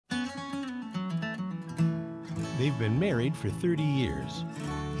They've been married for 30 years.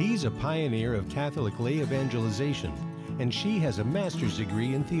 He's a pioneer of Catholic lay evangelization, and she has a master's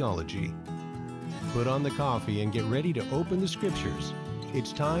degree in theology. Put on the coffee and get ready to open the scriptures.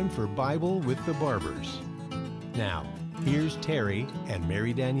 It's time for Bible with the Barbers. Now, here's Terry and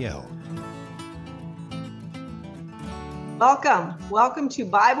Mary Danielle. Welcome to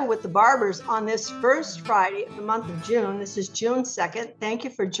Bible with the Barbers on this first Friday of the month of June. This is June 2nd. Thank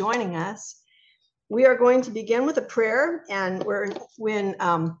you for joining us. We are going to begin with a prayer, and we're in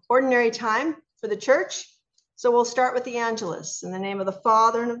ordinary time for the church. So we'll start with the Angelus. In the name of the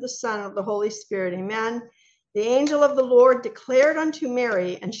Father, and of the Son, and of the Holy Spirit, amen. The angel of the Lord declared unto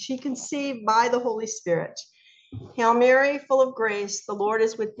Mary, and she conceived by the Holy Spirit. Hail Mary, full of grace, the Lord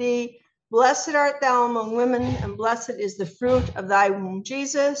is with thee. Blessed art thou among women, and blessed is the fruit of thy womb,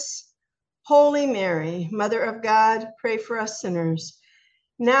 Jesus. Holy Mary, Mother of God, pray for us sinners,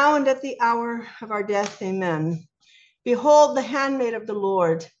 now and at the hour of our death, amen. Behold the handmaid of the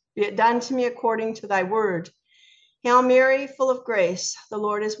Lord, be it done to me according to thy word. Hail Mary, full of grace, the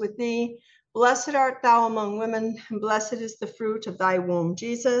Lord is with thee. Blessed art thou among women, and blessed is the fruit of thy womb,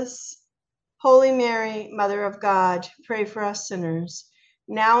 Jesus. Holy Mary, Mother of God, pray for us sinners,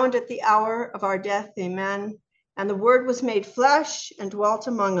 now and at the hour of our death, amen. And the word was made flesh and dwelt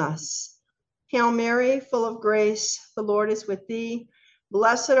among us. Hail Mary, full of grace, the Lord is with thee.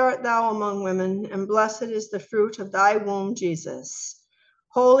 Blessed art thou among women, and blessed is the fruit of thy womb, Jesus.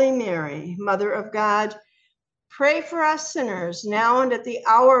 Holy Mary, Mother of God, pray for us sinners, now and at the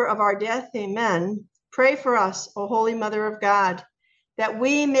hour of our death, amen. Pray for us, O Holy Mother of God, that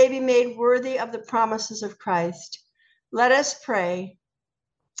we may be made worthy of the promises of Christ. Let us pray.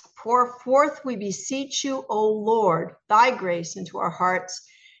 Pour forth, we beseech you, O Lord, thy grace into our hearts,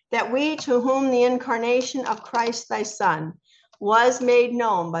 that we, to whom the incarnation of Christ thy Son was made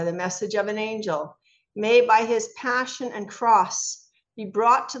known by the message of an angel, may by his passion and cross be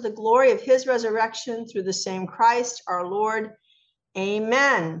brought to the glory of his resurrection through the same Christ our Lord.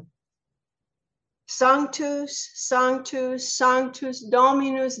 Amen. Sanctus, Sanctus, Sanctus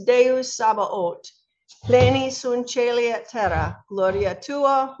Dominus Deus Sabaoth, pleni sunt caeli et terra, gloria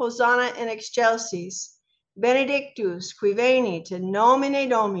tua, Hosanna in excelsis, benedictus qui venit in nomine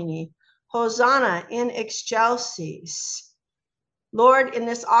Domini, Hosanna in excelsis. Lord, in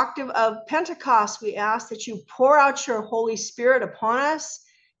this octave of Pentecost, we ask that you pour out your Holy Spirit upon us,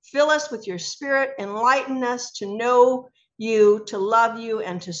 fill us with your Spirit, enlighten us to know you, to love you,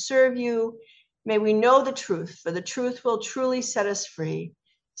 and to serve you. May we know the truth, for the truth will truly set us free.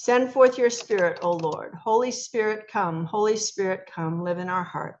 Send forth your Spirit, O Lord. Holy Spirit, come. Holy Spirit, come. Live in our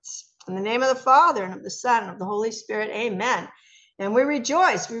hearts. In the name of the Father, and of the Son, and of the Holy Spirit, amen. And we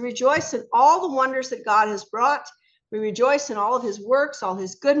rejoice. We rejoice in all the wonders that God has brought. We rejoice in all of his works, all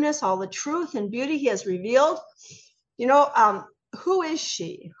his goodness, all the truth and beauty he has revealed. You know, who is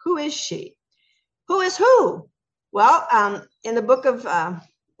she? Who is she? Who is who? Well, in the book of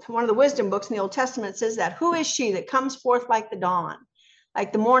one of the wisdom books in the Old Testament, it says that who is she that comes forth like the dawn,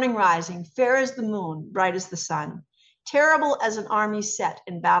 like the morning rising, fair as the moon, bright as the sun, terrible as an army set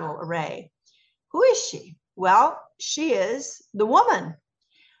in battle array? Who is she? Well, she is the woman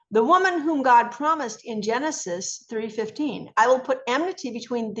whom God promised in Genesis 3:15. I will put enmity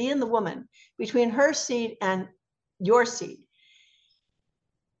between thee and the woman, between her seed and your seed.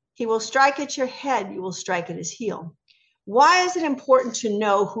 He will strike at your head, you will strike at his heel. Why is it important to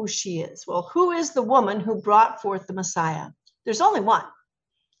know who she is? Well, who is the woman who brought forth the Messiah? There's only one,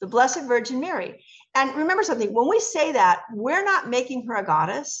 the Blessed Virgin Mary. And remember something, when we say that, we're not making her a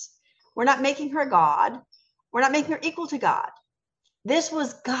goddess. We're not making her a god. We're not making her equal to God. This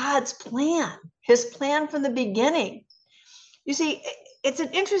was God's plan, his plan from the beginning. You see, it's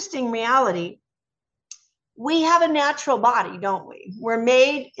an interesting reality. We have a natural body, don't we? We're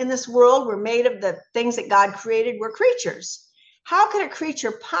made in this world. We're made of the things that God created. We're creatures. How could a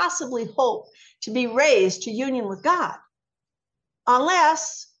creature possibly hope to be raised to union with God?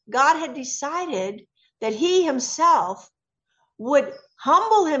 Unless God had decided that he himself would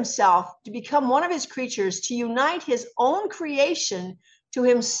humble himself to become one of his creatures, to unite his own creation to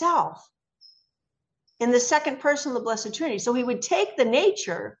himself in the second person of the Blessed Trinity. So he would take the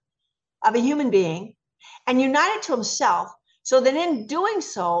nature of a human being and unite it to himself, so that in doing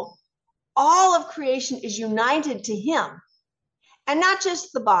so, all of creation is united to him. And not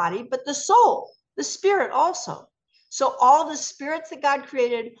just the body, but the soul, the spirit also. So all the spirits that God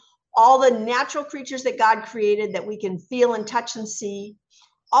created, all the natural creatures that God created that we can feel and touch and see,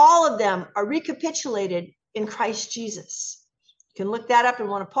 all of them are recapitulated in Christ Jesus. You can look that up in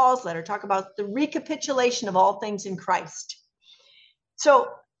one of Paul's letters, talk about the recapitulation of all things in Christ. So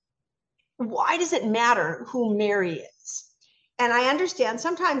why does it matter who Mary is? And I understand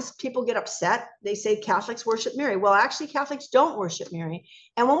sometimes people get upset. They say Catholics worship Mary. Well, actually, Catholics don't worship Mary.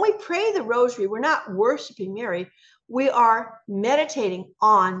 And when we pray the rosary, we're not worshiping Mary. We are meditating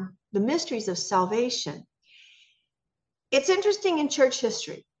on the mysteries of salvation. It's interesting in church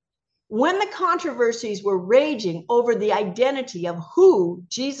history. When the controversies were raging over the identity of who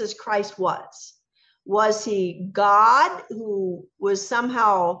Jesus Christ was he God who was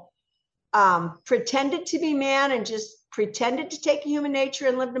somehow pretended to be man and just pretended to take human nature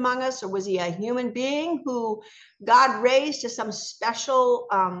and lived among us? Or was he a human being who God raised to some special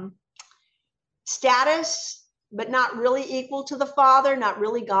status, but not really equal to the Father, not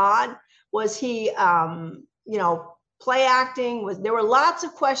really God? Was he, play acting? There were lots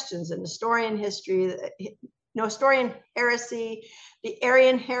of questions in Nestorian history, Nestorian heresy, the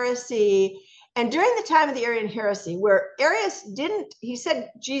Arian heresy. And during the time of the Arian heresy, where Arius he said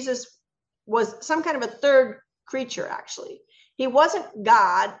Jesus was some kind of a third creature, actually. He wasn't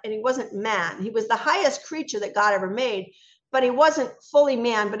God and he wasn't man. He was the highest creature that God ever made, but he wasn't fully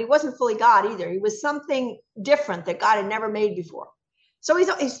man, but he wasn't fully God either. He was something different that God had never made before. So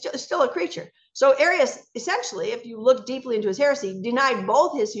he's still a creature. So Arius, essentially, if you look deeply into his heresy, denied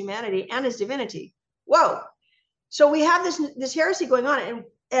both his humanity and his divinity. Whoa. So we have this heresy going on.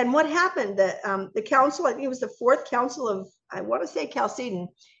 And what happened? The council, I think it was the fourth council of, I want to say Chalcedon,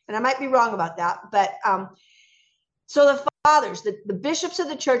 and I might be wrong about that. But so the fathers, the bishops of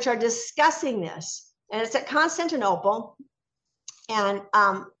the church are discussing this. And it's at Constantinople. And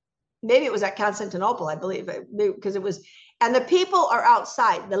maybe it was at Constantinople, I believe, because it was. And the people are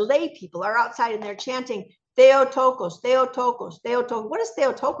outside. The lay people are outside and they're chanting, Theotokos, Theotokos, Theotokos. What does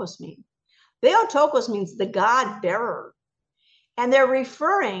Theotokos mean? Theotokos means the God bearer. And they're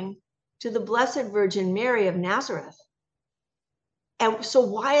referring to the Blessed Virgin Mary of Nazareth. And so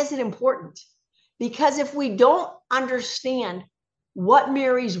why is it important? Because if we don't understand what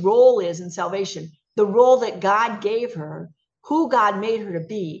Mary's role is in salvation, the role that God gave her, who God made her to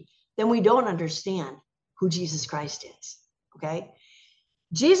be, then we don't understand who Jesus Christ is. Okay?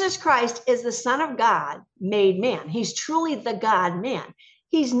 Jesus Christ is the Son of God made man. He's truly the God man.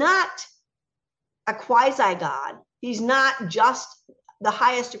 He's not a quasi-God. He's not just the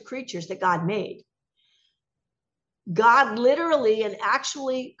highest of creatures that God made. God literally and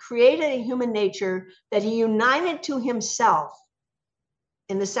actually created a human nature that he united to himself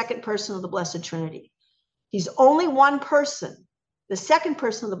in the second person of the Blessed Trinity. He's only one person, the second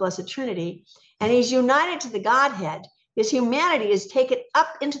person of the Blessed Trinity, and he's united to the Godhead. His humanity is taken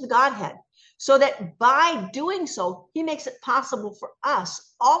up into the Godhead, so that by doing so, he makes it possible for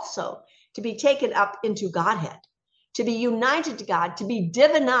us also to be taken up into Godhead, to be united to God, to be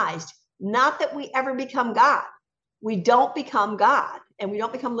divinized. Not that we ever become God. We don't become God and we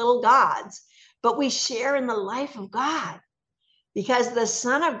don't become little gods, but we share in the life of God because the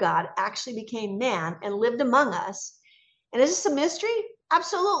Son of God actually became man and lived among us. And is this a mystery?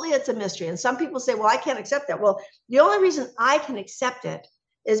 Absolutely, it's a mystery. And some people say, well, I can't accept that. Well, the only reason I can accept it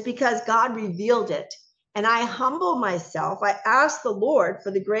is because God revealed it. And I humble myself. I ask the Lord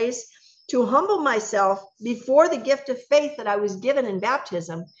for the grace to humble myself before the gift of faith that I was given in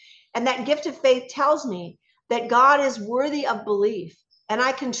baptism. And that gift of faith tells me that God is worthy of belief. And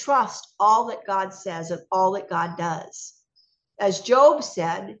I can trust all that God says and all that God does. As Job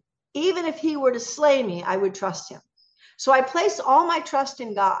said, even if he were to slay me, I would trust him. So I place all my trust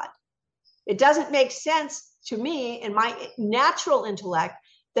in God. It doesn't make sense to me in my natural intellect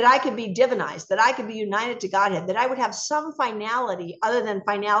that I could be divinized, that I could be united to Godhead, that I would have some finality other than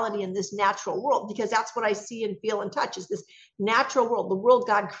finality in this natural world, because that's what I see and feel and touch is this natural world, the world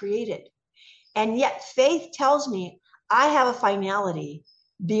God created. And yet faith tells me I have a finality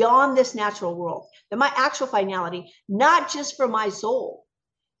beyond this natural world, that my actual finality, not just for my soul,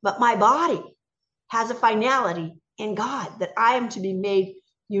 but my body has a finality in God, that I am to be made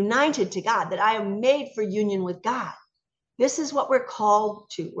united to God, that I am made for union with God. This is what we're called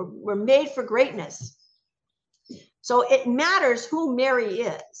to. We're made for greatness. So it matters who Mary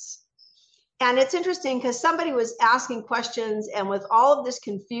is. And it's interesting because somebody was asking questions, and with all of this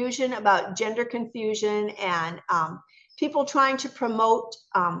confusion about gender confusion and people trying to promote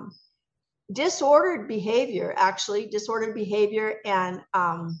disordered behavior and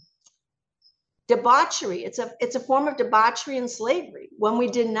debauchery. It's a form of debauchery and slavery when we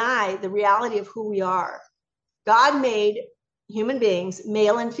deny the reality of who we are. God made human beings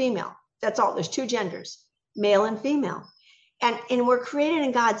male and female. That's all. There's two genders, male and female. And we're created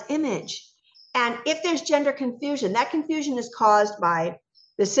in God's image. And if there's gender confusion, that confusion is caused by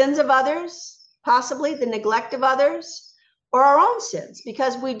the sins of others, possibly the neglect of others, or our own sins,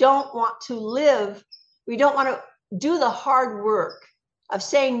 because we don't want to do the hard work of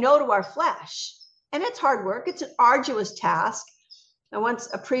saying no to our flesh. And it's hard work. It's an arduous task. And once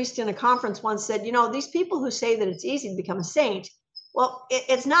a priest in a conference once said, these people who say that it's easy to become a saint, well,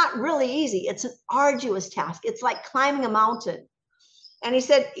 it's not really easy. It's an arduous task. It's like climbing a mountain. And he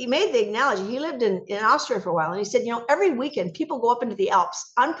said, he made the analogy. He lived in Austria for a while. And he said, every weekend people go up into the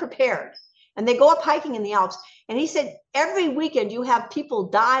Alps unprepared. And they go up hiking in the Alps. And he said, every weekend you have people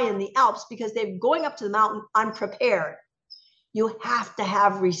die in the Alps because they're going up to the mountain unprepared. You have to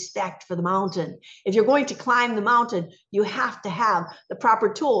have respect for the mountain. If you're going to climb the mountain, you have to have the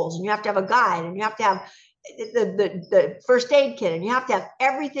proper tools, and you have to have a guide, and you have to have the first aid kit, and you have to have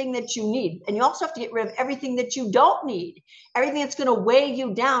everything that you need. And you also have to get rid of everything that you don't need, everything that's going to weigh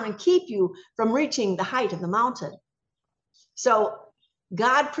you down and keep you from reaching the height of the mountain. So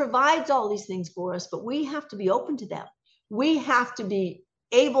God provides all these things for us, but we have to be open to them. We have to be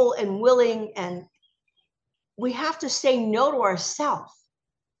able and willing, and we have to say no to ourselves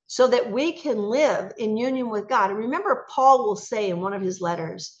so that we can live in union with God. And remember, Paul will say in one of his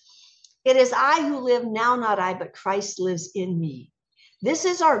letters, "It is I who live now, not I, but Christ lives in me." This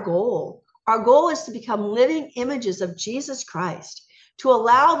is our goal. Our goal is to become living images of Jesus Christ, to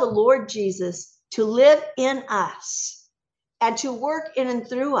allow the Lord Jesus to live in us and to work in and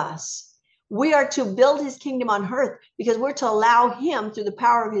through us. We are to build his kingdom on earth because we're to allow him, through the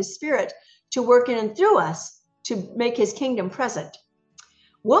power of his Spirit, to work in and through us to make his kingdom present.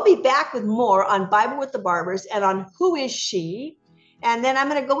 We'll be back with more on Bible with the Barbers and on who is she. And then I'm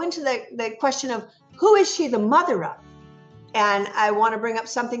going to go into the question of who is she the mother of? And I want to bring up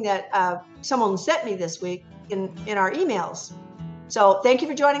something that someone sent me this week in our emails. So thank you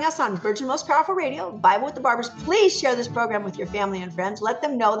for joining us on Virgin Most Powerful Radio, Bible with the Barbers. Please share this program with your family and friends. Let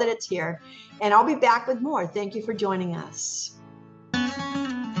them know that it's here. And I'll be back with more. Thank you for joining us.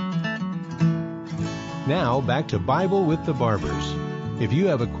 Now back to Bible with the Barbers. If you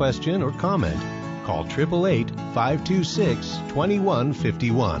have a question or comment, call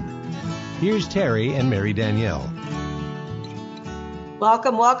 888-526-2151. Here's Terry and Mary Danielle.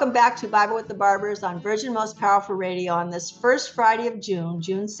 Welcome back to Bible with the Barbers on Virgin Most Powerful Radio on this first Friday of June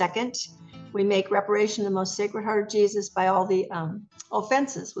 2nd. We make reparation to the most sacred heart of Jesus by all the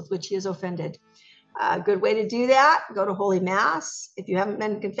offenses with which he is offended. A good way to do that, go to Holy Mass. If you haven't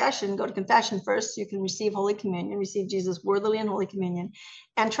been in confession, go to confession first so you can receive Holy Communion, receive Jesus worthily in Holy Communion,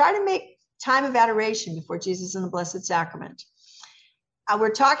 and try to make time of adoration before Jesus in the Blessed Sacrament. We're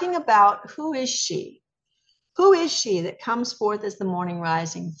talking about who is she? Who is she that comes forth as the morning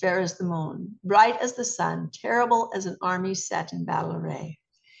rising, fair as the moon, bright as the sun, terrible as an army set in battle array?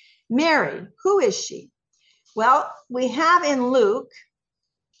 Mary, who is she? Well, we have in Luke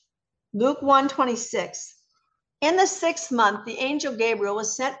 1:26. In the 6th month, the angel Gabriel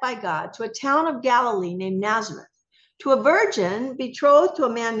was sent by God to a town of Galilee named Nazareth, to a virgin betrothed to a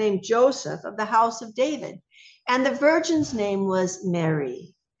man named Joseph of the house of David, and the virgin's name was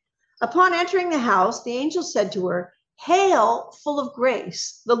Mary. Upon entering the house, the angel said to her, "Hail, full of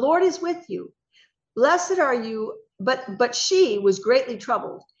grace, the Lord is with you. Blessed are you." But she was greatly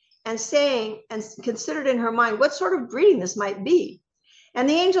troubled and considered in her mind what sort of greeting this might be. And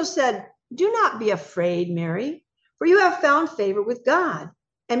the angel said, "Do not be afraid, Mary, for you have found favor with God.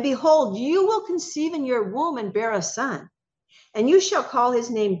 And behold, you will conceive in your womb and bear a son, and you shall call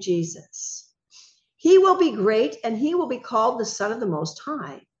his name Jesus. He will be great, and he will be called the Son of the Most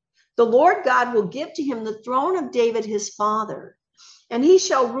High. The Lord God will give to him the throne of David his father, and he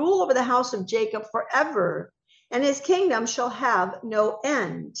shall rule over the house of Jacob forever, and his kingdom shall have no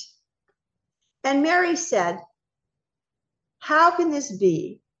end." And Mary said, "How can this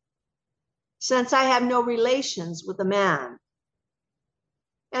be, since I have no relations with a man?"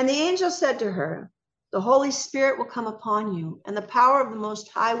 And the angel said to her, "The Holy Spirit will come upon you, and the power of the Most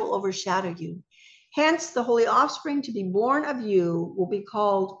High will overshadow you. Hence, the holy offspring to be born of you will be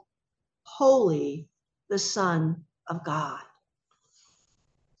called Holy, the Son of God."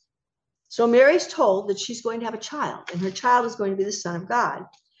 So Mary's told that she's going to have a child, and her child is going to be the Son of God.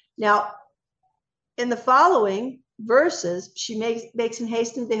 Now, in the following verses, she makes in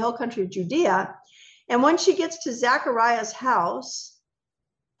haste into the hill country of Judea. And when she gets to Zachariah's house,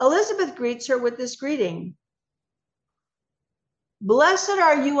 Elizabeth greets her with this greeting: "Blessed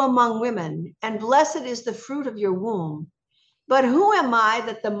are you among women, and blessed is the fruit of your womb. But who am I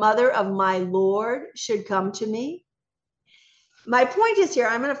that the mother of my Lord should come to me?" My point is here,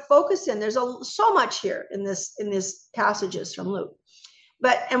 I'm going to focus in. There's so much here in this passages from Luke.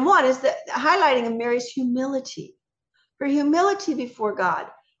 And one is the highlighting of Mary's humility. Her humility before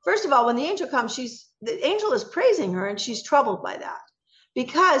God. First of all, when the angel comes, the angel is praising her, and she's troubled by that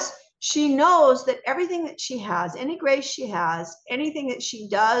because she knows that everything that she has, any grace she has, anything that she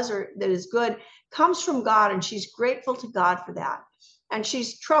does or that is good comes from God, and she's grateful to God for that. And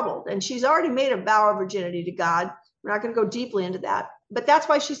she's troubled, and she's already made a vow of virginity to God. We're not going to go deeply into that, but that's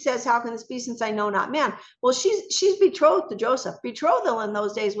why she says, how can this be since I know not man? Well, she's betrothed to Joseph. Betrothal in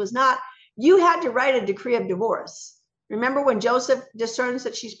those days was not, you had to write a decree of divorce. Remember when Joseph discerns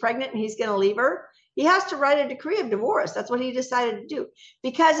that she's pregnant and he's going to leave her? He has to write a decree of divorce. That's what he decided to do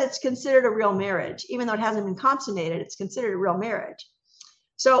because it's considered a real marriage. Even though it hasn't been consummated, it's considered a real marriage.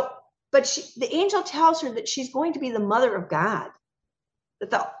 So, but the angel tells her that she's going to be the mother of God.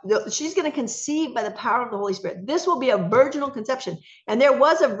 She's going to conceive by the power of the Holy Spirit. This will be a virginal conception. And there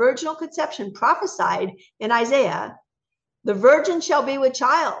was a virginal conception prophesied in Isaiah. The virgin shall be with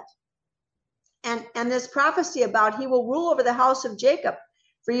child. And this prophecy about he will rule over the house of Jacob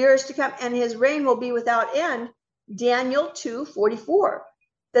for years to come, and his reign will be without end. Daniel 2:44,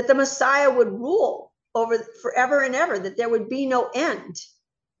 that the Messiah would rule over forever and ever, that there would be no end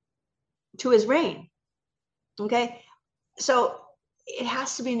to his reign. Okay, so it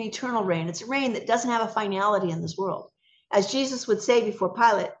has to be an eternal reign. It's a reign that doesn't have a finality in this world. As Jesus would say before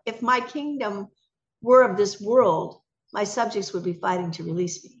Pilate, if my kingdom were of this world, my subjects would be fighting to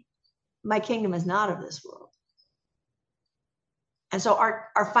release me. My kingdom is not of this world. And so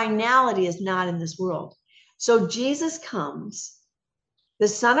our finality is not in this world. So Jesus comes, the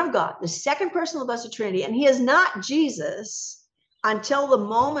Son of God, the second person of the Blessed Trinity, and he is not Jesus until the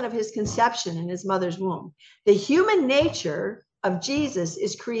moment of his conception in his mother's womb. The human nature of Jesus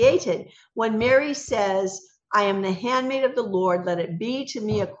is created when Mary says, I am the handmaid of the Lord. Let it be to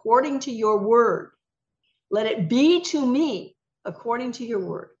me according to your word. Let it be to me according to your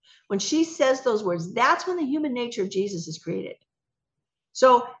word. When she says those words, that's when the human nature of Jesus is created.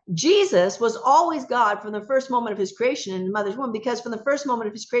 So Jesus was always God from the first moment of his creation in his mother's womb, because from the first moment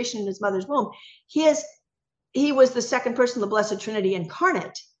of his creation in his mother's womb, he was the second person of the Blessed Trinity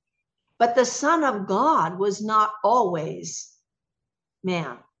incarnate. But the Son of God was not always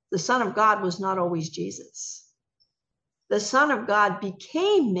man. The Son of God was not always Jesus. The Son of God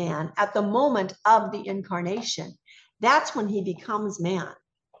became man at the moment of the incarnation. That's when he becomes man.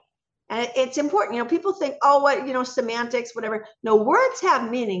 And it's important, people think, oh, what, semantics, whatever. No, words have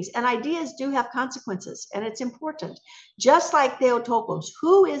meanings and ideas do have consequences. And it's important. Just like Theotokos,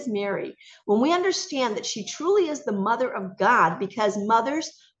 who is Mary? When we understand that she truly is the mother of God, because mothers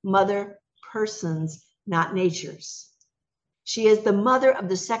mother persons, not natures. She is the mother of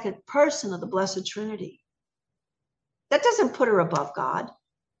the second person of the Blessed Trinity. That doesn't put her above God.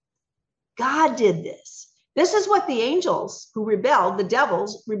 God did this. This is what the angels who rebelled, the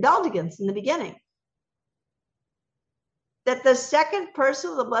devils, rebelled against in the beginning. That the second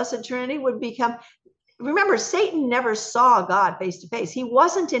person of the Blessed Trinity would become, remember, Satan never saw God face to face. He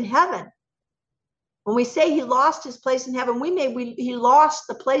wasn't in heaven. When we say he lost his place in heaven, he lost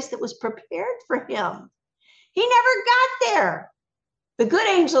the place that was prepared for him. He never got there. The good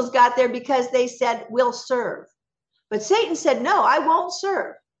angels got there because they said, we'll serve. But Satan said, no, I won't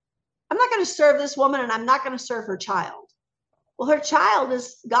serve. I'm not going to serve this woman, and I'm not going to serve her child. Well, her child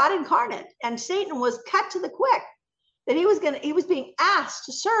is God incarnate, and Satan was cut to the quick that he was being asked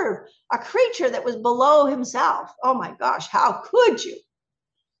to serve a creature that was below himself. Oh my gosh, how could you?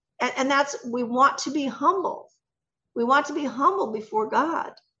 And we want to be humble. We want to be humble before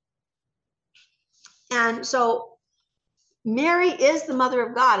God. And so Mary is the mother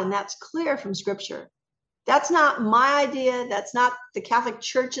of God, and that's clear from Scripture. That's not my idea. That's not the Catholic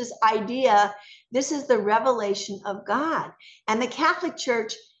Church's idea. This is the revelation of God. And the Catholic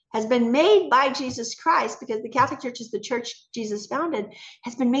Church has been made by Jesus Christ, because the Catholic Church is the church Jesus founded,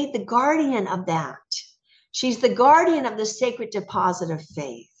 has been made the guardian of that. She's the guardian of the sacred deposit of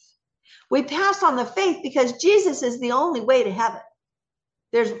faith. We pass on the faith because Jesus is the only way to heaven.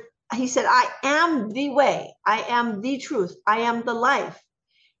 He said, I am the way. I am the truth. I am the life.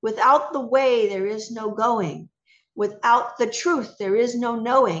 Without the way, there is no going. Without the truth, there is no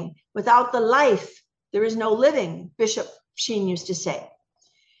knowing. Without the life, there is no living, Bishop Sheen used to say.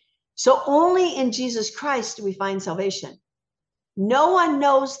 So only in Jesus Christ do we find salvation. No one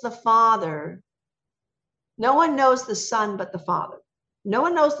knows the Father. No one knows the Son but the Father. No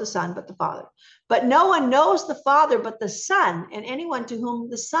one knows the Son but the Father. But no one knows the Father but the Son, and anyone to whom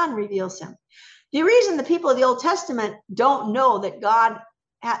the Son reveals him. The reason the people of the Old Testament don't know that God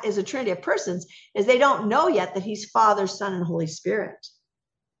is a trinity of persons is they don't know yet that he's Father, Son, and Holy Spirit.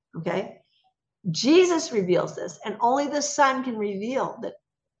 Okay? Jesus reveals this, and only the Son can reveal that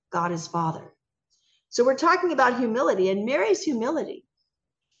God is Father. So we're talking about humility, and Mary's humility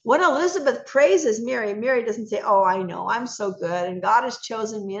When Elizabeth praises Mary, Mary doesn't say, oh, I know, I'm so good, and God has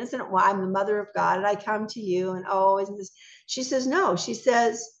chosen me. Isn't it why I'm the mother of God, and I come to you, and oh, isn't this? She says, no, she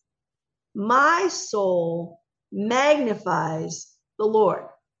says, my soul magnifies the Lord,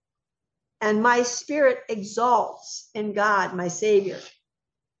 and my spirit exalts in God, my Savior,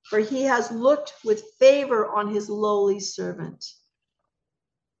 for he has looked with favor on his lowly servant.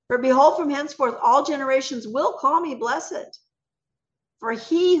 For behold, from henceforth all generations will call me blessed. For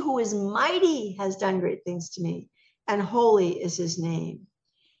he who is mighty has done great things to me, and holy is his name.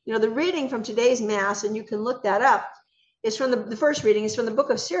 You know, the reading from today's Mass, and you can look that up, is from the first reading is from the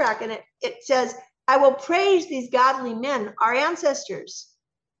book of Sirach, and it says, I will praise these godly men, our ancestors,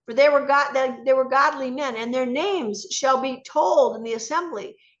 for they were godly men, and their names shall be told in the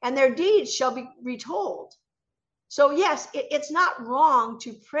assembly, and their deeds shall be retold. So yes, it's not wrong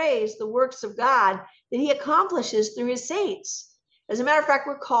to praise the works of God that he accomplishes through his saints. As a matter of fact,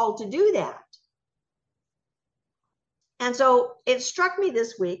 we're called to do that. And so it struck me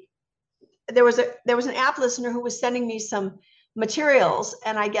this week. There was an app listener who was sending me some materials,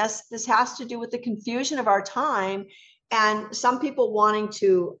 and I guess this has to do with the confusion of our time and some people wanting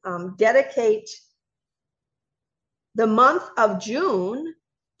to dedicate the month of June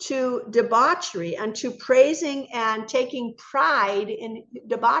to debauchery and to praising and taking pride in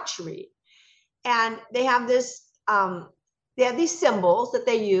debauchery. And they have this they have these symbols that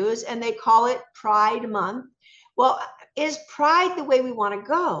they use, and they call it Pride Month. Well, is pride the way we want to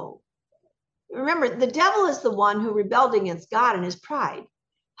go? Remember, the devil is the one who rebelled against God in his pride.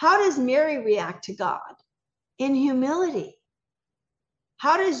 How does Mary react to God? In humility.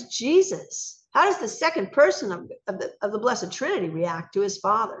 How does the second person of the Blessed Trinity react to his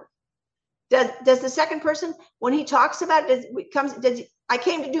Father? Does the second person, when he talks about it, I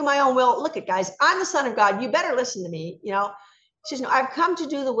came to do my own will. Look at, guys, I'm the Son of God. You better listen to me. You know, she says, no, I've come to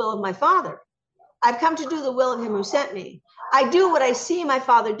do the will of my Father. I've come to do the will of him who sent me. I do what I see my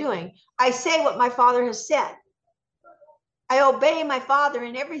Father doing. I say what my Father has said. I obey my Father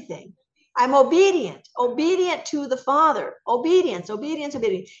in everything. I'm obedient to the Father. Obedience.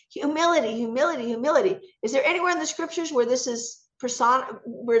 Humility. Is there anywhere in the scriptures where this is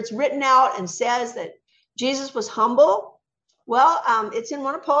where it's written out and says that Jesus was humble? Well, it's in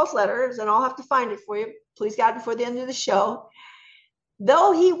one of Paul's letters, and I'll have to find it for you, please God, before the end of the show.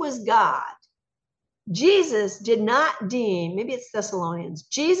 Though he was God, Jesus did not deem, maybe it's Thessalonians,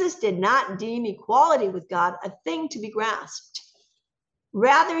 Jesus did not deem equality with God a thing to be grasped.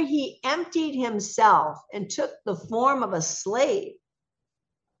 Rather, he emptied himself and took the form of a slave.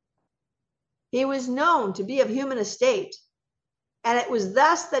 He was known to be of human estate, and it was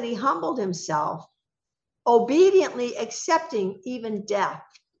thus that he humbled himself, obediently accepting even death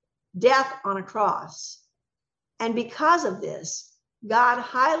on a cross. And because of this, God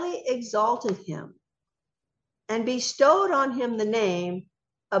highly exalted him and bestowed on him the name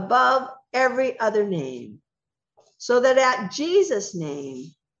above every other name, so that at Jesus' name,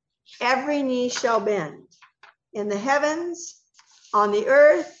 every knee shall bend in the heavens, on the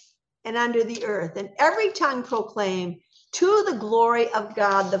earth, and under the earth, and every tongue proclaim to the glory of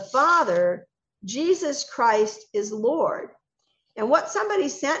God the Father, Jesus Christ is Lord. And what somebody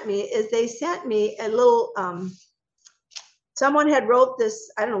sent me is they sent me a little, someone had wrote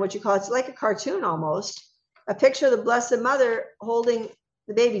this, I don't know what you call it, it's like a cartoon almost, a picture of the Blessed Mother holding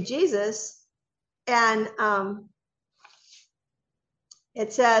the baby Jesus, and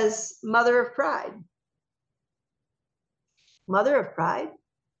it says, Mother of Pride. Mother of Pride?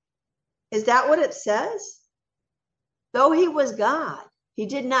 Is that what it says? Though he was God, he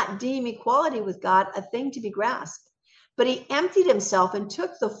did not deem equality with God a thing to be grasped, but he emptied himself and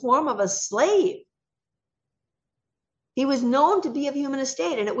took the form of a slave. He was known to be of human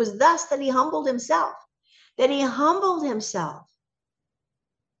estate, and it was thus that he humbled himself.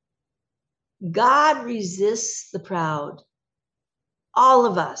 God resists the proud. All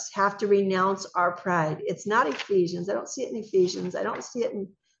of us have to renounce our pride. It's not Ephesians. I don't see it in Ephesians. I don't see it in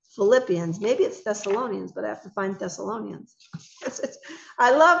Philippians. Maybe it's Thessalonians, but I have to find Thessalonians.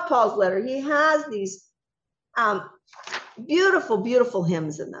 I love Paul's letter. He has these beautiful, beautiful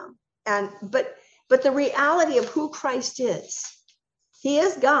hymns in them. But the reality of who Christ is, he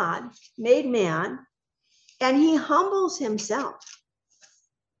is God, made man, and he humbles himself.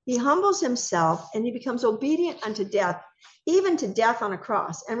 He humbles himself and he becomes obedient unto death, even to death on a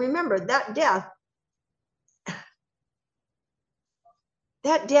cross. And remember, that death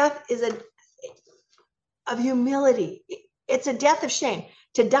is of humility. It's a death of shame.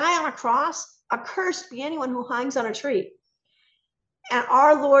 To die on a cross, accursed be anyone who hangs on a tree. And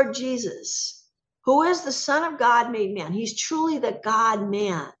our Lord Jesus who is the Son of God made man. He's truly the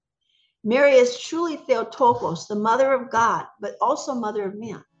God-man. Mary is truly Theotokos, the mother of God, but also mother of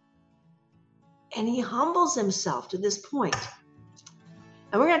man. And he humbles himself to this point.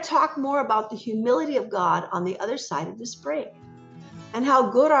 And we're going to talk more about the humility of God on the other side of this break and how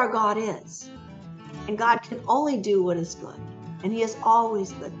good our God is. And God can only do what is good. And he is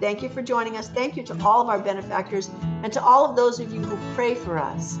always good. Thank you for joining us. Thank you to all of our benefactors and to all of those of you who pray for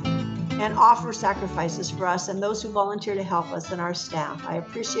us and offer sacrifices for us and those who volunteer to help us and our staff. I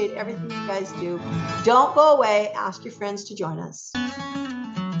appreciate everything you guys do. Don't go away. Ask your friends to join us.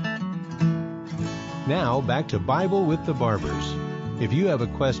 Now back to Bible with the Barbers. If you have a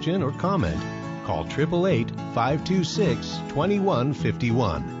question or comment, call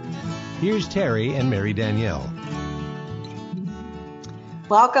 888-526-2151. Here's Terry and Mary Danielle.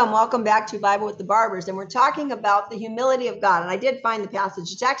 Welcome back to Bible with the Barbers. And we're talking about the humility of God. And I did find the passage.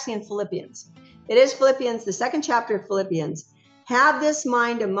 It's actually in Philippians. It is Philippians, the second chapter of Philippians. Have this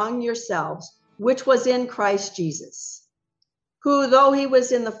mind among yourselves, which was in Christ Jesus, who, though he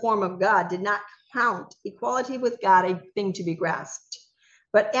was in the form of God, did not count equality with God a thing to be grasped,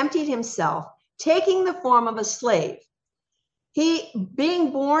 but emptied himself, taking the form of a slave. He,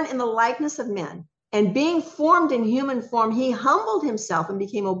 being born in the likeness of men, and being formed in human form, he humbled himself and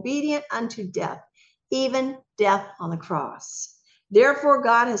became obedient unto death, even death on the cross. Therefore,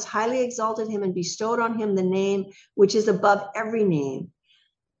 God has highly exalted him and bestowed on him the name which is above every name,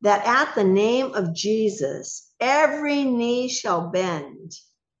 that at the name of Jesus, every knee shall bend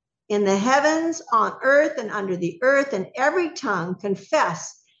in the heavens, on earth, and under the earth, and every tongue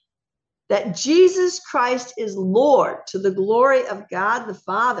confess that Jesus Christ is Lord, to the glory of God the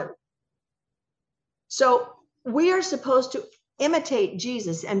Father. So we are supposed to imitate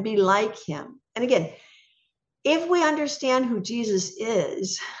Jesus and be like him. And again, if we understand who Jesus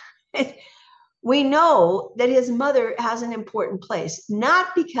is, we know that his mother has an important place,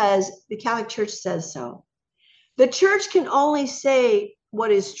 not because the Catholic Church says so. The church can only say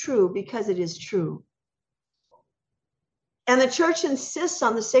what is true because it is true. And the church insists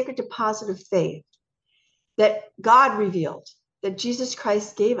on the sacred deposit of faith that God revealed, that Jesus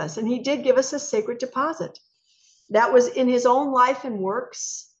Christ gave us. And he did give us a sacred deposit. That was in his own life and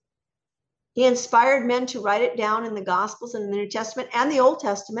works. He inspired men to write it down in the Gospels and the New Testament and the Old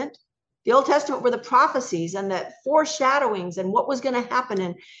Testament. The Old Testament were the prophecies and the foreshadowings and what was going to happen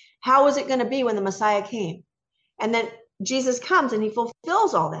and how was it going to be when the Messiah came. And then Jesus comes and he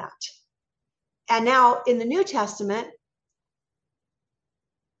fulfills all that. And now in the New Testament,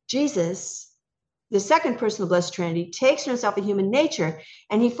 Jesus, the second person of the Blessed Trinity, takes to himself a human nature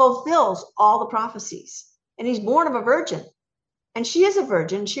and he fulfills all the prophecies. And he's born of a virgin. And she is a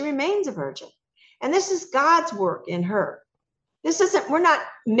virgin. She remains a virgin. And this is God's work in her. We're not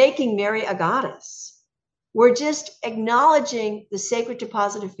making Mary a goddess. We're just acknowledging the sacred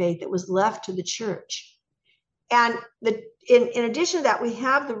deposit of faith that was left to the church. And in addition to that, we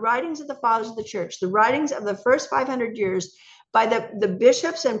have the writings of the fathers of the church, the writings of the first 500 years by the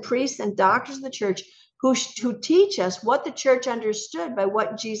bishops and priests and doctors of the church who teach us what the church understood by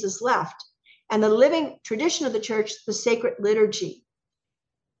what Jesus left. And the living tradition of the church, the sacred liturgy.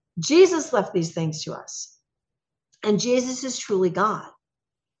 Jesus left these things to us. And Jesus is truly God.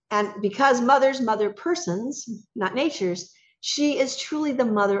 And because mother persons, not natures, she is truly the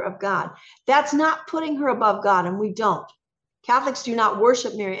mother of God. That's not putting her above God, and we don't. Catholics do not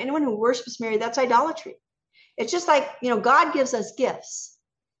worship Mary. Anyone who worships Mary, that's idolatry. It's just like, God gives us gifts.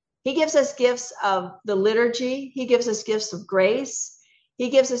 He gives us gifts of the liturgy. He gives us gifts of grace. He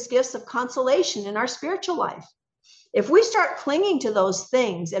gives us gifts of consolation in our spiritual life. If we start clinging to those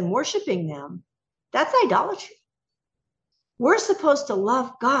things and worshiping them, that's idolatry. We're supposed to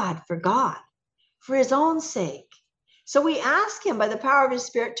love God, for his own sake. So we ask him by the power of his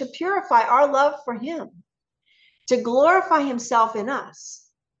Spirit to purify our love for him, to glorify himself in us.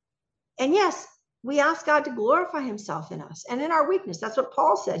 And yes, we ask God to glorify himself in us and in our weakness. That's what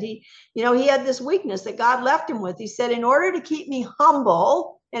Paul said. He had this weakness that God left him with. He said, in order to keep me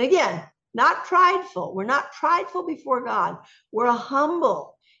humble, and again, not prideful. We're not prideful before God. We're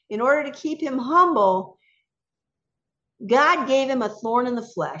humble. In order to keep him humble, God gave him a thorn in the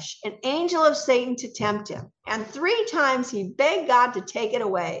flesh, an angel of Satan to tempt him. And 3 times he begged God to take it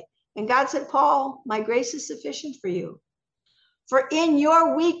away. And God said, Paul, my grace is sufficient for you. For in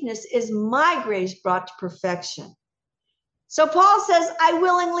your weakness is my grace brought to perfection. So Paul says, I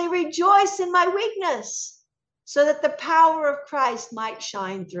willingly rejoice in my weakness so that the power of Christ might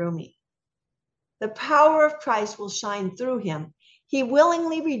shine through me. The power of Christ will shine through him. He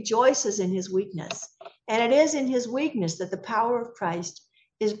willingly rejoices in his weakness. And it is in his weakness that the power of Christ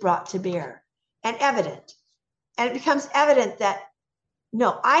is brought to bear. and evident. And it becomes evident that,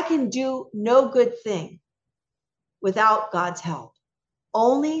 no, I can do no good thing without God's help.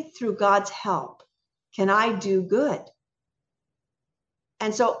 Only through God's help can I do good.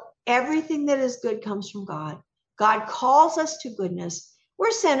 And so everything that is good comes from God. God calls us to goodness.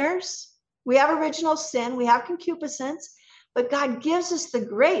 We're sinners. We have original sin. We have concupiscence. But God gives us the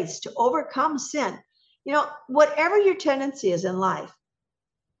grace to overcome sin. You know, whatever your tendency is in life,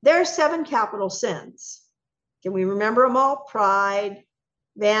 there are 7 capital sins. Can we remember them all? Pride,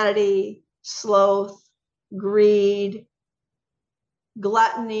 vanity, sloth, greed,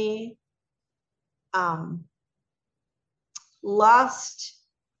 gluttony, lust,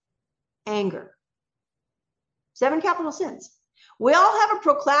 anger. 7 capital sins. We all have a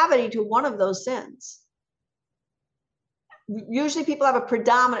proclivity to one of those sins. Usually people have a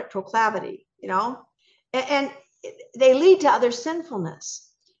predominant proclivity, you know, and they lead to other sinfulness.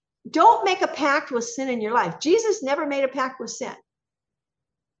 Don't make a pact with sin in your life. Jesus never made a pact with sin.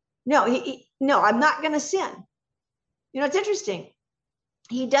 No, no, I'm not going to sin. You know, it's interesting.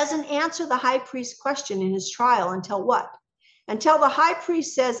 He doesn't answer the high priest question in his trial until what? Until the high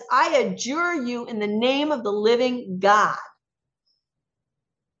priest says, I adjure you in the name of the living God.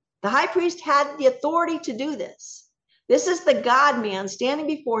 The high priest had the authority to do this. This is the God man standing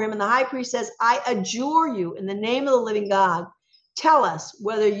before him, and the high priest says, I adjure you in the name of the living God. Tell us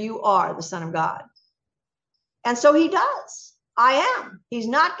whether you are the Son of God. And so he does. I am. He's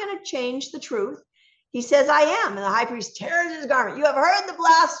not going to change the truth. He says, I am. And the high priest tears his garment. You have heard the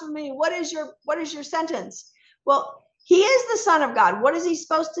blasphemy. What is your sentence? Well, he is the Son of God. What is he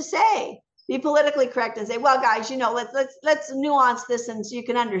supposed to say? Be politically correct and say, well, guys, you know, let's nuance this and so you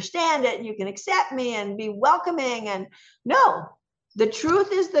can understand it and you can accept me and be welcoming. And no, the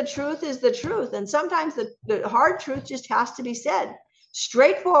truth is the truth is the truth. And sometimes the hard truth just has to be said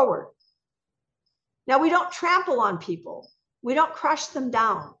straightforward. Now, we don't trample on people. We don't crush them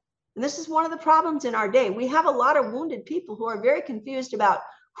down. And this is one of the problems in our day. We have a lot of wounded people who are very confused about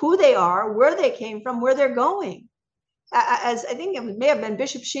who they are, where they came from, where they're going. As I think it may have been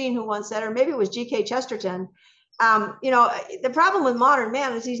Bishop Sheen who once said, or maybe it was G.K. Chesterton, you know, the problem with modern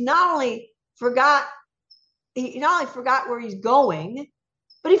man is he not only forgot where he's going,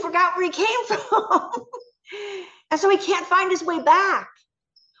 but he forgot where he came from. And so he can't find his way back.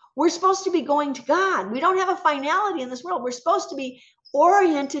 We're supposed to be going to God. We don't have a finality in this world. We're supposed to be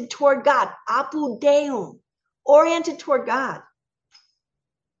oriented toward God, apu deum, oriented toward God.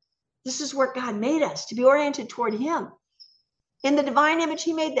 This is where God made us, to be oriented toward him. In the divine image,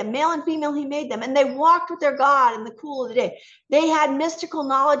 he made them, male and female, he made them, and they walked with their God in the cool of the day. They had mystical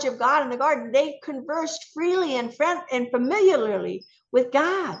knowledge of God in the garden. They conversed freely and familiarly with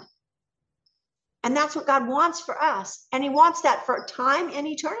God. And that's what God wants for us. And he wants that for time and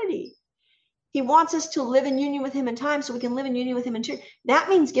eternity. He wants us to live in union with him in time so we can live in union with him in eternity. That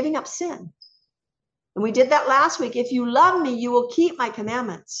means giving up sin. And we did that last week. If you love me, you will keep my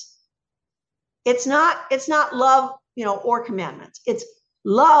commandments. It's not love, you know, or commandments. It's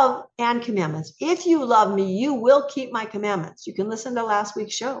love and commandments. If you love me, you will keep my commandments. You can listen to last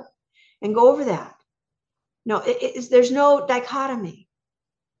week's show and go over that. No, there's no dichotomy.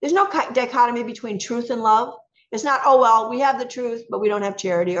 There's no dichotomy between truth and love. It's not, oh, well, we have the truth, but we don't have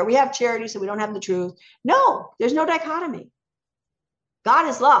charity, or we have charity, so we don't have the truth. No, there's no dichotomy. God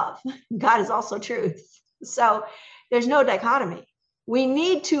is love. God is also truth. So there's no dichotomy. We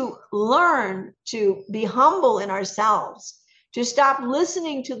need to learn to be humble in ourselves, to stop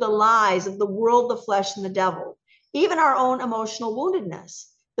listening to the lies of the world, the flesh, and the devil, even our own emotional woundedness.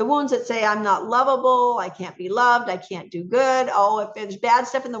 The wounds that say, I'm not lovable, I can't be loved, I can't do good. Oh, if there's bad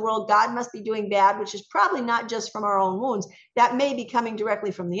stuff in the world, God must be doing bad, which is probably not just from our own wounds. That may be coming directly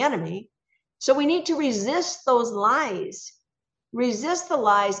from the enemy. So we need to resist those lies, resist the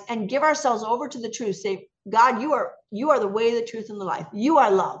lies, and give ourselves over to the truth. Say, God, you are the way, the truth, and the life. You are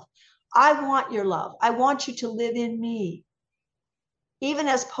love. I want your love. I want you to live in me. Even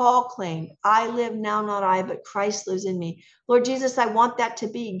as Paul claimed, I live now, not I, but Christ lives in me. Lord Jesus, I want that to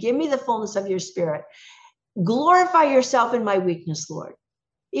be. Give me the fullness of your spirit. Glorify yourself in my weakness, Lord.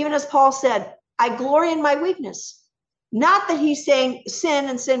 Even as Paul said, I glory in my weakness. Not that he's saying sin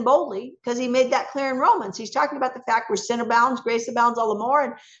and sin boldly, because he made that clear in Romans. He's talking about the fact where sin abounds, grace abounds all the more.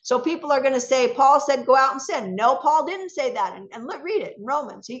 And so people are going to say, Paul said, go out and sin. No, Paul didn't say that. And read it in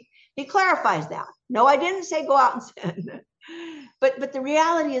Romans. He clarifies that. No, I didn't say go out and sin. But the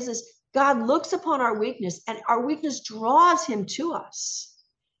reality is God looks upon our weakness, and our weakness draws him to us.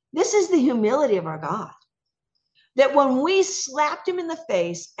 This is the humility of our God. That when we slapped him in the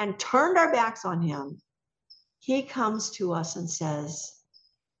face and turned our backs on him, he comes to us and says,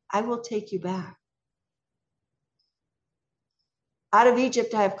 I will take you back. Out of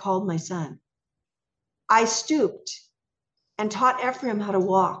Egypt I have called my son. I stooped and taught Ephraim how to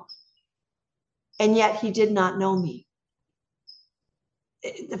walk, and yet he did not know me.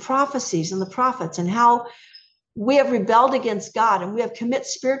 The prophecies and the prophets, and how we have rebelled against God, and we have committed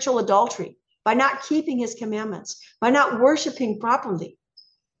spiritual adultery by not keeping his commandments, by not worshiping properly.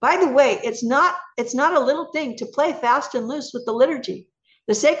 By the way, it's not a little thing to play fast and loose with the liturgy.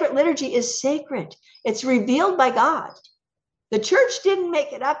 The sacred liturgy is sacred. It's revealed by God. The church didn't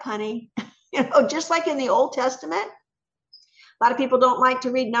make it up, honey. Just like in the Old Testament, a lot of people don't like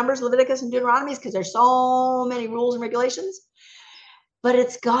to read Numbers, Leviticus, and Deuteronomy because there's so many rules and regulations. But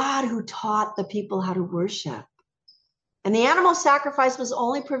it's God who taught the people how to worship. And the animal sacrifice was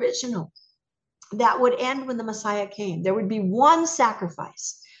only provisional. That would end when the Messiah came. There would be one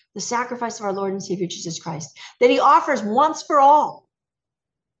sacrifice, the sacrifice of our Lord and Savior Jesus Christ, that he offers once for all.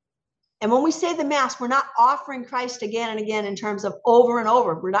 And when we say the Mass, we're not offering Christ again and again in terms of over and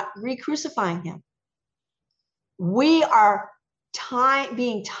over. We're not re-crucifying him. We are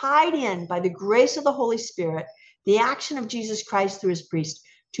being tied in by the grace of the Holy Spirit, the action of Jesus Christ through his priest,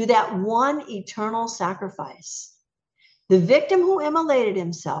 to that one eternal sacrifice. The victim who immolated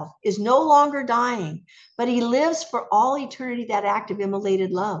himself is no longer dying, but he lives for all eternity, that act of immolated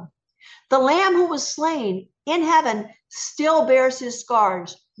love. The Lamb who was slain in heaven still bears his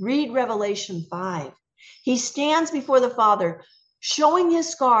scars. Read Revelation 5. He stands before the Father, showing his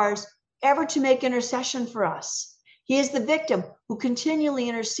scars ever to make intercession for us. He is the victim who continually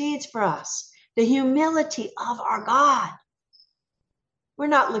intercedes for us. The humility of our God. We're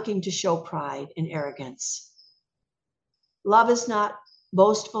not looking to show pride and arrogance. Love is not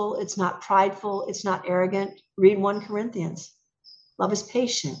boastful. It's not prideful. It's not arrogant. Read 1 Corinthians. Love is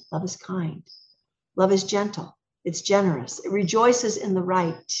patient. Love is kind. Love is gentle. It's generous. It rejoices in the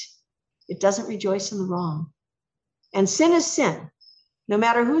right. It doesn't rejoice in the wrong. And sin is sin, no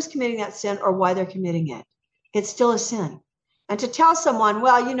matter who's committing that sin or why they're committing it. It's still a sin. And to tell someone,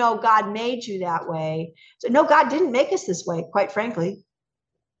 well, God made you that way. So, no, God didn't make us this way, quite frankly.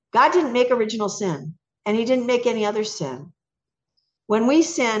 God didn't make original sin, and he didn't make any other sin. When we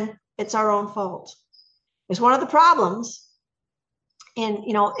sin, it's our own fault. It's one of the problems in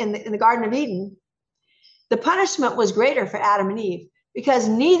the Garden of Eden. The punishment was greater for Adam and Eve because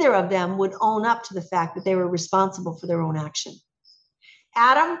neither of them would own up to the fact that they were responsible for their own action.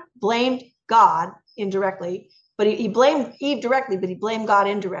 Adam blamed God indirectly, but he blamed Eve directly, but he blamed God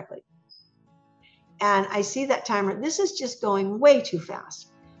indirectly. And I see that timer. This is just going way too fast.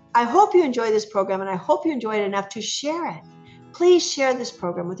 I hope you enjoy this program, and I hope you enjoy it enough to share it. Please share this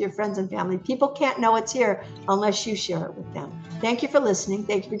program with your friends and family. People can't know it's here unless you share it with them. Thank you for listening.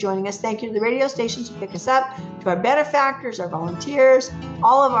 Thank you for joining us. Thank you to the radio stations who pick us up, to our benefactors, our volunteers,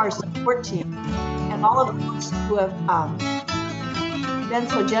 all of our support team, and all of those who have been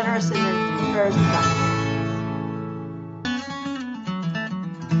so generous in their prayers and sacrifices.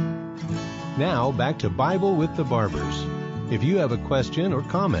 Now back to Bible with the Barbers. If you have a question or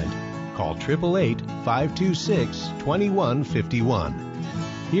comment, call 888-526-2151.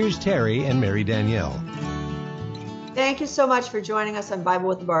 Here's Terry and Mary Danielle. Thank you so much for joining us on Bible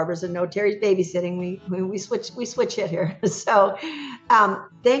with the Barbers. And no, Terry's babysitting. We switch it here. So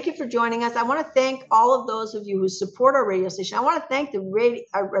thank you for joining us. I want to thank all of those of you who support our radio station. I want to thank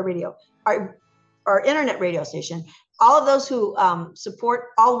our internet radio station. All of those who support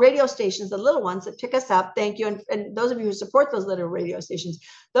all radio stations, the little ones that pick us up, thank you. And those of you who support those little radio stations,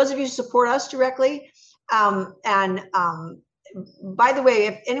 those of you who support us directly. By the way,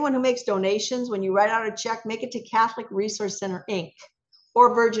 if anyone who makes donations, when you write out a check, make it to Catholic Resource Center, Inc.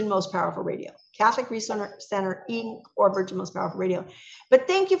 or Virgin Most Powerful Radio. Catholic Resource Center, Inc. or Virgin Most Powerful Radio. But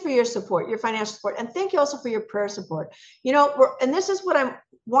thank you for your support, your financial support. And thank you also for your prayer support. And this is what I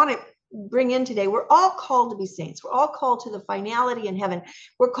want to bring in today. We're all called to be saints. We're all called to the finality in heaven.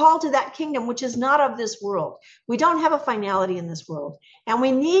 We're called to that kingdom, which is not of this world. We don't have a finality in this world, and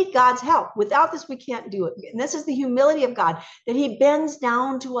we need God's help. Without this, we can't do it. And this is the humility of God, that he bends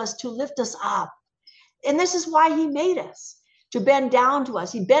down to us to lift us up. And this is why he made us, to bend down to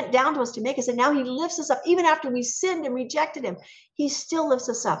us. He bent down to us to make us, and now he lifts us up. Even after we sinned and rejected him, he still lifts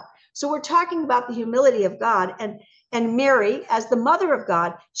us up. So we're talking about the humility of God, and Mary, as the mother of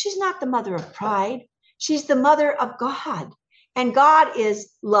God, she's not the mother of pride. She's the mother of God. And God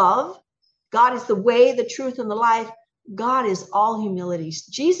is love. God is the way, the truth, and the life. God is all humility.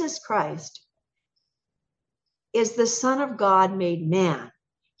 Jesus Christ is the Son of God made man.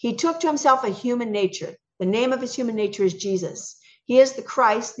 He took to himself a human nature. The name of his human nature is Jesus. He is the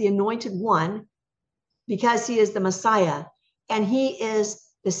Christ, the anointed one, because he is the Messiah. And he is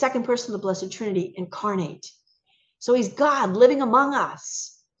the second person of the Blessed Trinity incarnate. So he's God living among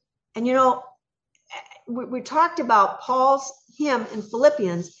us. And you know, we talked about Paul's hymn in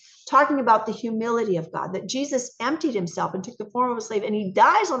Philippians, talking about the humility of God, that Jesus emptied himself and took the form of a slave, and he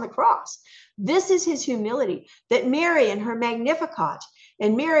dies on the cross. This is his humility. That Mary in her Magnificat,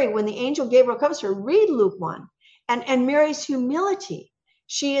 and Mary, when the angel Gabriel comes to her, read Luke 1, and Mary's humility.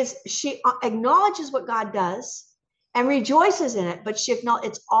 She acknowledges what God does and rejoices in it, but she acknowledges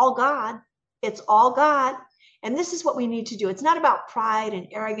it's all God. It's all God. And this is what we need to do. It's not about pride and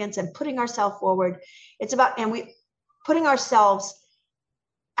arrogance and putting ourselves forward. It's about, putting ourselves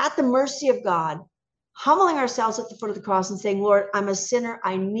at the mercy of God, humbling ourselves at the foot of the cross and saying, Lord, I'm a sinner.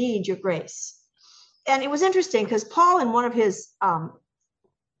 I need your grace. And it was interesting because Paul, in one of his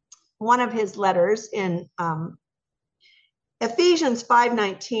letters in Ephesians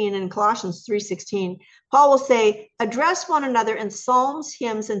 5:19 and Colossians 3:16, Paul will say, address one another in psalms,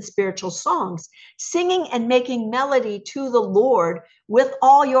 hymns, and spiritual songs, singing and making melody to the Lord with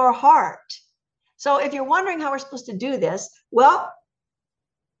all your heart. So if you're wondering how we're supposed to do this, well,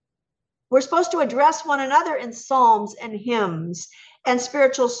 we're supposed to address one another in psalms and hymns and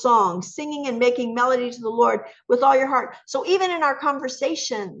spiritual songs, singing and making melody to the Lord with all your heart. So even in our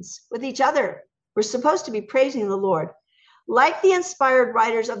conversations with each other, we're supposed to be praising the Lord. Like the inspired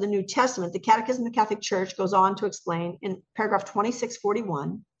writers of the New Testament, the Catechism of the Catholic Church goes on to explain in paragraph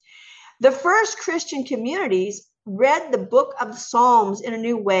 2641, the first Christian communities read the book of the Psalms in a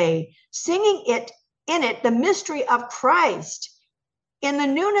new way, singing in it the mystery of Christ. In the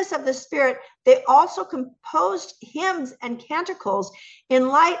newness of the Spirit, they also composed hymns and canticles in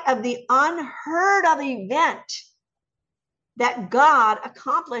light of the unheard of event that God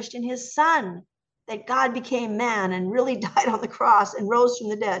accomplished in his Son, that God became man and really died on the cross and rose from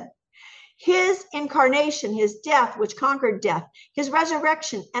the dead. His incarnation, his death, which conquered death, his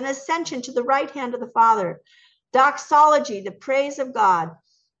resurrection and ascension to the right hand of the Father, doxology, the praise of God,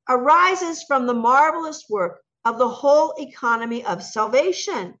 arises from the marvelous work of the whole economy of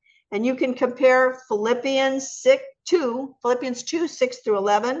salvation. And you can compare Philippians 2, 6 through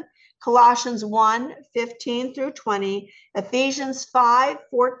 11, Colossians 1, 15 through 20, Ephesians 5,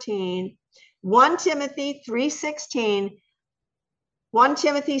 14, 1 Timothy 3:16, 1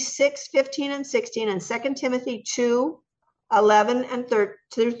 Timothy 6, 15 and 16, and 2 Timothy 2, 11 and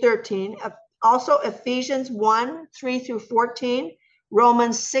 13. Also Ephesians 1, 3 through 14,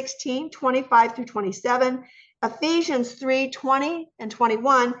 Romans 16, 25 through 27, Ephesians 3, 20 and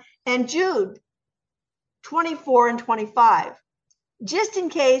 21, and Jude 24 and 25. Just in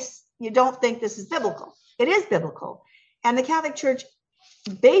case you don't think this is biblical. It is biblical. And the Catholic Church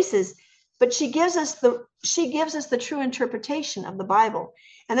bases, but she gives us the true interpretation of the Bible.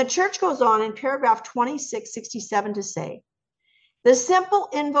 And the church goes on in paragraph 2667 to say, the simple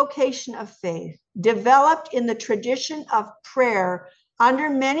invocation of faith developed in the tradition of prayer under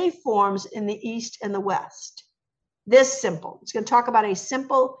many forms in the East and the West. This simple, it's going to talk about a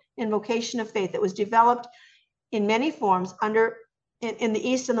simple invocation of faith that was developed in many forms in the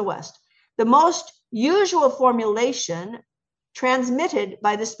East and the West. The most usual formulation transmitted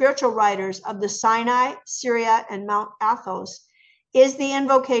by the spiritual writers of the Sinai, Syria, and Mount Athos is the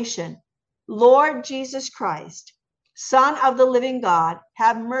invocation, Lord Jesus Christ, Son of the living God,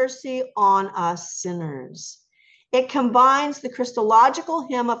 have mercy on us sinners. It combines the Christological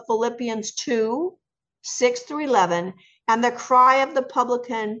hymn of Philippians 2, 6 through 11, and the cry of the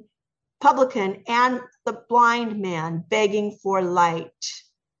publican and the blind man begging for light.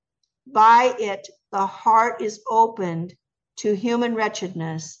 By it, the heart is opened to human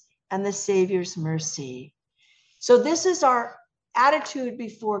wretchedness and the Savior's mercy. So this is our attitude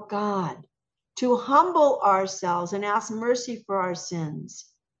before God, to humble ourselves and ask mercy for our sins.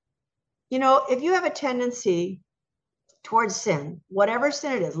 You know, if you have a tendency towards sin, whatever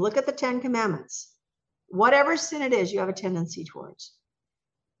sin it is, look at the 10 Commandments. Whatever sin it is, you have a tendency towards.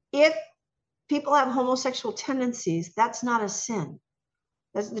 If people have homosexual tendencies, that's not a sin.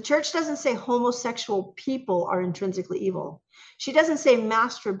 The church doesn't say homosexual people are intrinsically evil. She doesn't say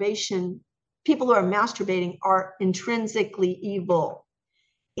masturbation, people who are masturbating are intrinsically evil.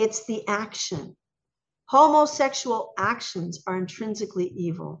 It's the action. Homosexual actions are intrinsically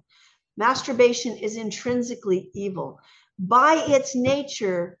evil. Masturbation is intrinsically evil. By its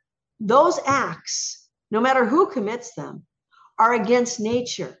nature, those acts, no matter who commits them, are against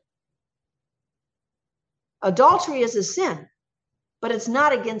nature. Adultery is a sin, but it's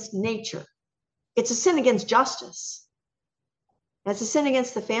not against nature. It's a sin against justice. It's a sin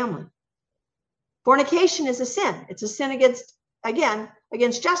against the family. Fornication is a sin. It's a sin against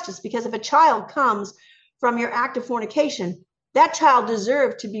justice, because if a child comes from your act of fornication, That child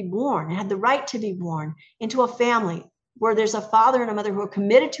deserved to be born, had the right to be born into a family where there's a father and a mother who are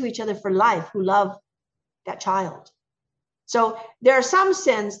committed to each other for life, who love that child. So there are some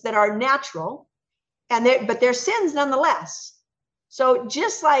sins that are natural, but they're sins nonetheless. So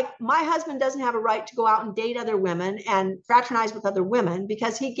just like my husband doesn't have a right to go out and date other women and fraternize with other women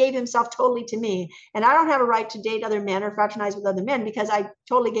because he gave himself totally to me, and I don't have a right to date other men or fraternize with other men because I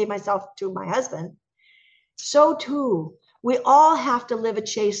totally gave myself to my husband, so too, we all have to live a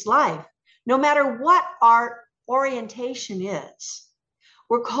chaste life, no matter what our orientation is.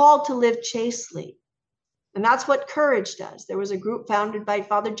 We're called to live chastely. And that's what Courage does. There was a group founded by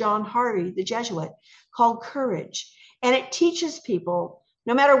Father John Harvey, the Jesuit, called Courage. And it teaches people,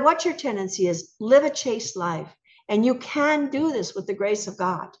 no matter what your tendency is, live a chaste life. And you can do this with the grace of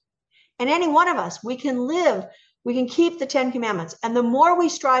God. And any one of us, we can keep the 10 commandments. And the more we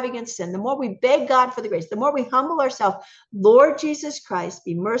strive against sin, the more we beg God for the grace, the more we humble ourselves. Lord Jesus Christ,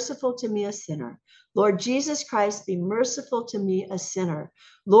 be merciful to me, a sinner. Lord Jesus Christ, be merciful to me, a sinner.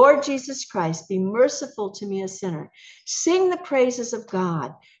 Lord Jesus Christ, be merciful to me, a sinner. Sing the praises of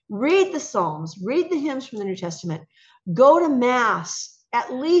God. Read the Psalms. Read the hymns from the New Testament. Go to Mass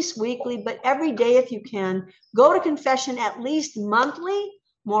at least weekly, but every day if you can. Go to confession at least monthly,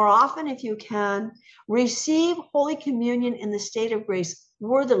 more often if you can. Receive Holy Communion in the state of grace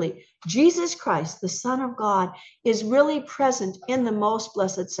worthily. Jesus Christ, the Son of God, is really present in the most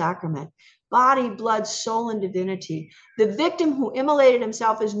blessed sacrament. Body, blood, soul, and divinity. The victim who immolated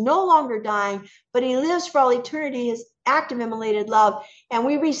himself is no longer dying, but he lives for all eternity, his act of immolated love, and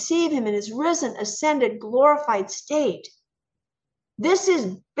we receive him in his risen, ascended, glorified state. This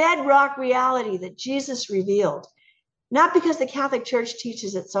is bedrock reality that Jesus revealed. Not because the Catholic Church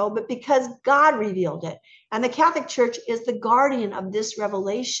teaches it so, but because God revealed it. And the Catholic Church is the guardian of this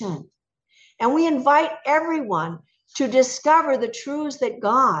revelation. And we invite everyone to discover the truths that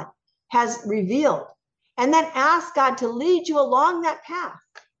God has revealed, and then ask God to lead you along that path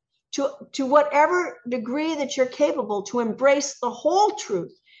to whatever degree that you're capable to embrace the whole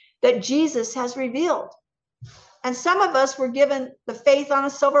truth that Jesus has revealed. And some of us were given the faith on a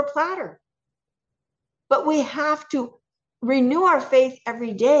silver platter, but we have to renew our faith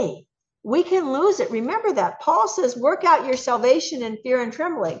every day. We can lose it. Remember that. Paul says, work out your salvation in fear and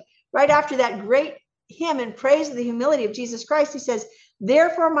trembling. Right after that great hymn in praise of the humility of Jesus Christ, he says,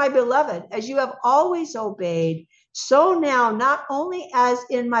 therefore, my beloved, as you have always obeyed, so now, not only as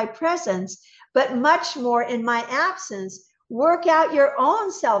in my presence, but much more in my absence, work out your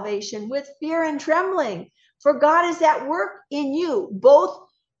own salvation with fear and trembling. For God is at work in you, both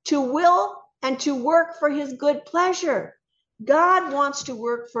to will and to work for his good pleasure. God wants to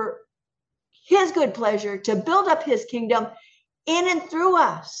work for his good pleasure to build up his kingdom in and through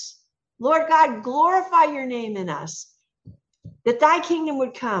us. Lord God, glorify your name in us, that thy kingdom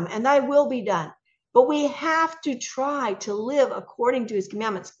would come and thy will be done. But we have to try to live according to his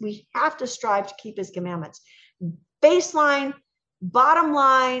commandments. We have to strive to keep his commandments. Baseline, bottom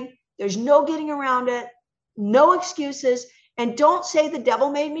line, there's no getting around it, no excuses. And don't say the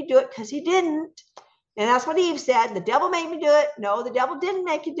devil made me do it, because he didn't. And that's what Eve said. The devil made me do it. No, the devil didn't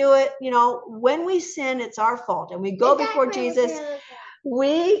make you do it. You know, when we sin, it's our fault. And we go before Jesus.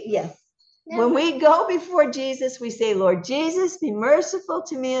 When we go before Jesus, we say, Lord Jesus, be merciful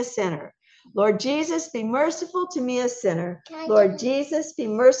to me, a sinner. Lord Jesus, be merciful to me, a sinner. Lord Jesus, be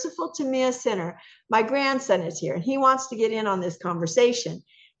merciful to me, a sinner. My grandson is here, and he wants to get in on this conversation.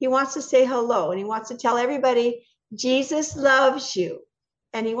 He wants to say hello, and he wants to tell everybody, Jesus loves you.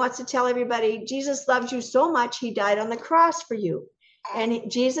 And he wants to tell everybody, Jesus loves you so much, he died on the cross for you. And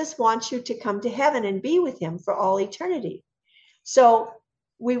Jesus wants you to come to heaven and be with him for all eternity. So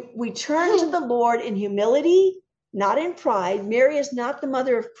we turn to the Lord in humility, not in pride. Mary is not the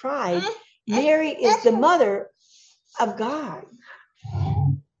mother of pride. Mary is the mother of God.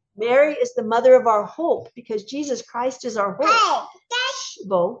 Mary is the mother of our hope, because Jesus Christ is our hope.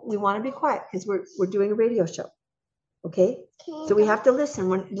 Bo, we want to be quiet because we're doing a radio show. Okay? So we have to listen.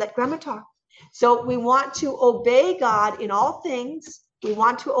 Let Grandma talk. So we want to obey God in all things. We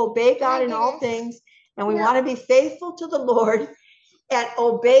want to obey God in all things. And we want to be faithful to the Lord and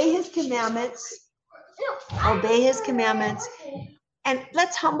obey his commandments. Obey his commandments. And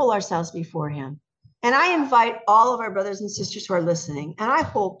let's humble ourselves before him. And I invite all of our brothers and sisters who are listening, and I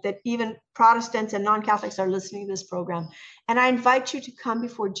hope that even Protestants and non-Catholics are listening to this program, and I invite you to come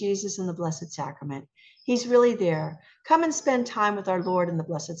before Jesus in the Blessed Sacrament. He's really there. Come and spend time with our Lord in the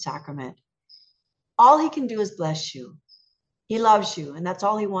Blessed Sacrament. All he can do is bless you. He loves you, and that's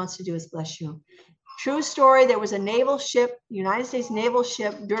all he wants to do is bless you. True story, there was a naval ship, United States naval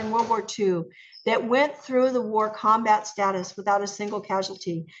ship during World War II that went through the war combat status without a single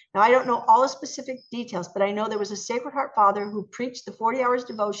casualty. Now, I don't know all the specific details, but I know there was a Sacred Heart Father who preached the 40 hours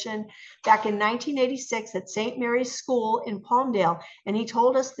devotion back in 1986 at St. Mary's School in Palmdale, and he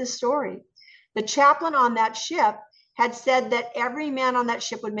told us this story. The chaplain on that ship had said that every man on that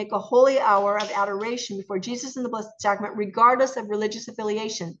ship would make a holy hour of adoration before Jesus in the Blessed Sacrament, regardless of religious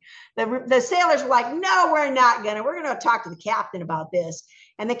affiliation. The sailors were like, no, we're going to talk to the captain about this.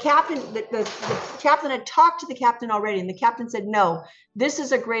 And the captain had talked to the captain already. And the captain said, no, this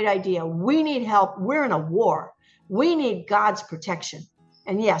is a great idea. We need help. We're in a war. We need God's protection.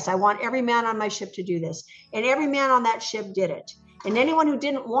 And yes, I want every man on my ship to do this. And every man on that ship did it. And anyone who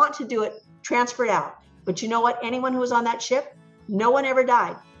didn't want to do it transferred out. But you know what? Anyone who was on that ship, no one ever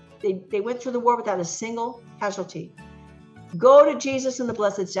died. They went through the war without a single casualty. Go to Jesus in the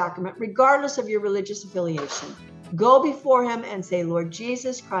Blessed Sacrament, regardless of your religious affiliation. Go before him and say, Lord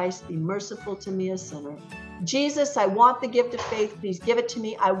Jesus Christ, be merciful to me, a sinner. Jesus, I want the gift of faith. Please give it to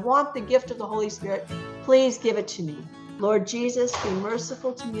me. I want the gift of the Holy Spirit. Please give it to me. Lord Jesus, be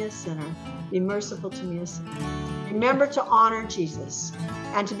merciful to me, a sinner. Be merciful to me, a sinner. Remember to honor Jesus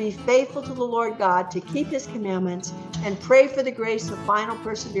and to be faithful to the Lord God, to keep his commandments, and pray for the grace of final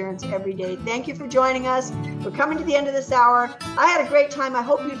perseverance every day. Thank you for joining us. We're coming to the end of this hour. I had a great time. I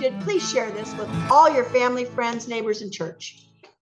hope you did. Please share this with all your family, friends, neighbors, and church.